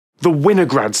The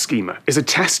Winograd schema is a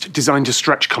test designed to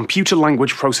stretch computer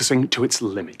language processing to its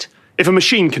limit. If a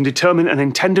machine can determine an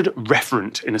intended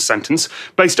referent in a sentence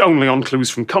based only on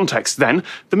clues from context, then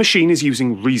the machine is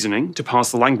using reasoning to parse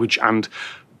the language and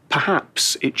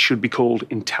perhaps it should be called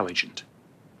intelligent.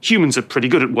 Humans are pretty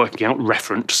good at working out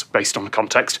referents based on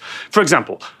context. For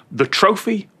example, the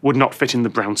trophy would not fit in the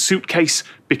brown suitcase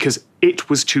because it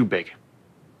was too big.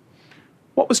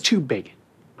 What was too big?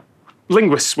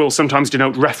 Linguists will sometimes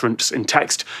denote reference in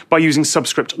text by using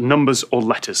subscript numbers or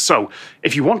letters. So,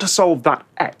 if you want to solve that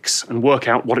X and work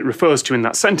out what it refers to in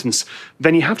that sentence,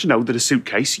 then you have to know that a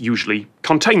suitcase usually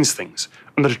contains things,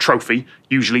 and that a trophy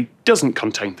usually doesn't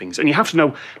contain things. And you have to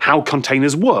know how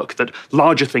containers work, that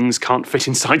larger things can't fit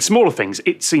inside smaller things.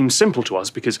 It seems simple to us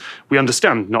because we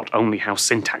understand not only how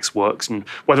syntax works and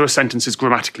whether a sentence is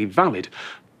grammatically valid,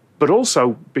 but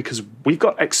also because we've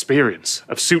got experience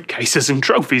of suitcases and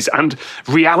trophies and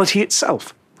reality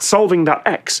itself. Solving that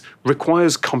X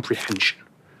requires comprehension.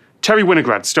 Terry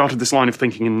Winograd started this line of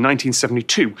thinking in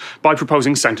 1972 by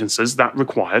proposing sentences that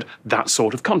required that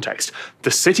sort of context.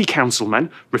 The city councilmen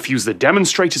refused the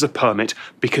demonstrators a permit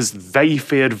because they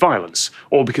feared violence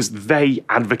or because they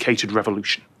advocated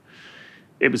revolution.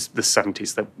 It was the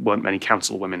 70s, there weren't many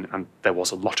councilwomen, and there was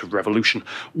a lot of revolution.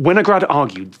 Winograd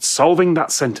argued that solving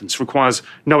that sentence requires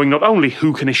knowing not only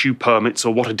who can issue permits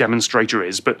or what a demonstrator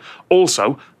is, but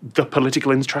also the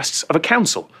political interests of a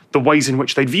council, the ways in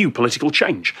which they'd view political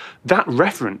change. That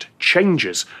referent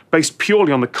changes based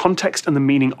purely on the context and the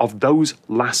meaning of those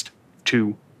last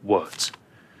two words.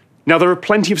 Now, there are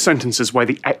plenty of sentences where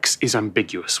the X is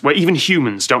ambiguous, where even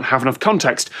humans don't have enough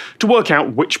context to work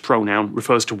out which pronoun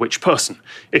refers to which person.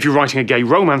 If you're writing a gay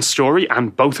romance story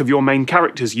and both of your main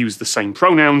characters use the same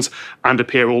pronouns and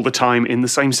appear all the time in the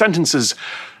same sentences,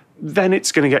 then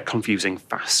it's going to get confusing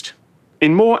fast.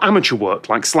 In more amateur work,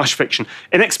 like slash fiction,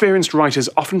 inexperienced writers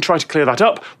often try to clear that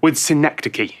up with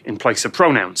synecdoche in place of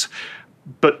pronouns.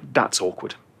 But that's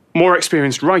awkward. More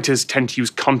experienced writers tend to use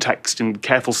context and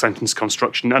careful sentence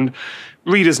construction, and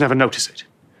readers never notice it.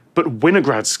 But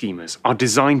Winograd schemas are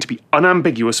designed to be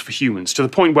unambiguous for humans to the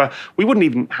point where we wouldn't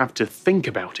even have to think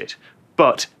about it,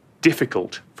 but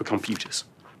difficult for computers.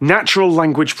 Natural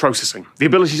language processing, the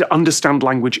ability to understand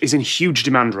language, is in huge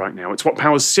demand right now. It's what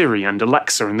powers Siri and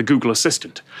Alexa and the Google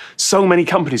Assistant. So many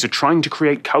companies are trying to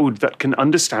create code that can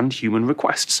understand human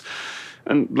requests.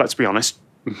 And let's be honest,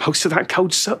 most of that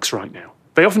code sucks right now.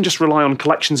 They often just rely on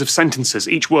collections of sentences,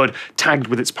 each word tagged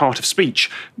with its part of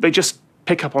speech. They just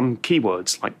pick up on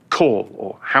keywords like call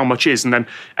or how much is, and then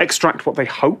extract what they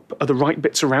hope are the right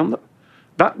bits around them.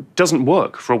 That doesn't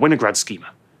work for a Winograd schema.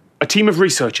 A team of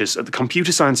researchers at the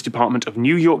Computer Science Department of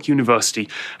New York University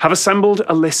have assembled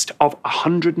a list of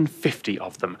 150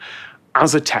 of them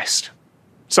as a test.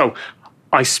 So,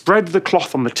 I spread the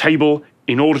cloth on the table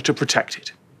in order to protect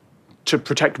it. To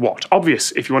protect what?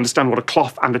 Obvious if you understand what a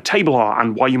cloth and a table are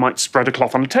and why you might spread a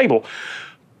cloth on a table.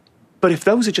 But if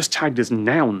those are just tagged as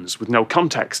nouns with no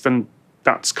context, then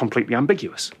that's completely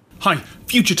ambiguous. Hi,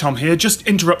 Future Tom here, just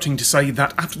interrupting to say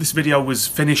that after this video was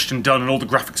finished and done and all the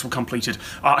graphics were completed,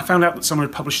 I found out that someone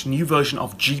had published a new version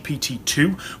of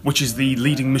GPT-2, which is the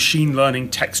leading machine learning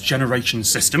text generation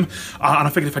system, and I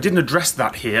figured if I didn't address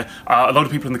that here, a lot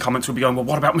of people in the comments would be going, well,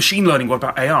 what about machine learning, what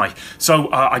about AI?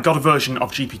 So I got a version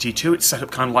of GPT-2, it's set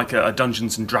up kind of like a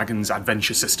Dungeons and Dragons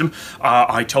adventure system.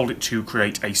 I told it to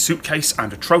create a suitcase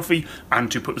and a trophy,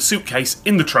 and to put the suitcase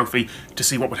in the trophy to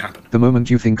see what would happen. The moment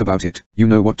you think about it, you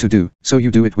know what to do, so you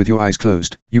do it with your eyes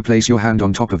closed. You place your hand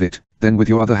on top of it, then with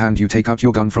your other hand you take out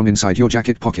your gun from inside your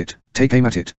jacket pocket, take aim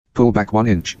at it, pull back 1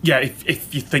 inch. Yeah,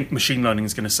 if you think machine learning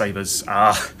is going to save us,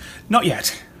 not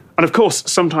yet. And of course,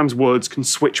 sometimes words can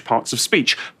switch parts of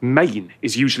speech. Main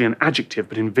is usually an adjective,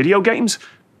 but in video games,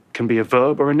 can be a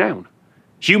verb or a noun.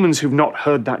 Humans who've not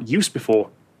heard that use before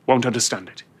won't understand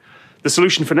it. The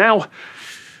solution for now?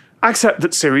 Accept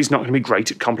that Siri's not going to be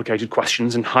great at complicated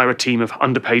questions and hire a team of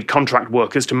underpaid contract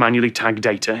workers to manually tag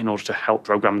data in order to help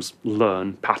programs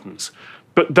learn patterns.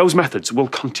 But those methods will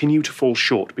continue to fall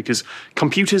short because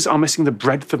computers are missing the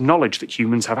breadth of knowledge that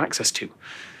humans have access to.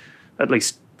 At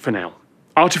least for now.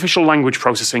 Artificial language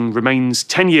processing remains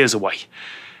 10 years away,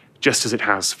 just as it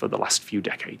has for the last few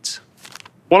decades.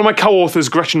 One of my co-authors,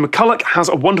 Gretchen McCulloch, has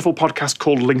a wonderful podcast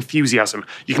called Linguistics.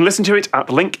 You can listen to it at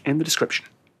the link in the description.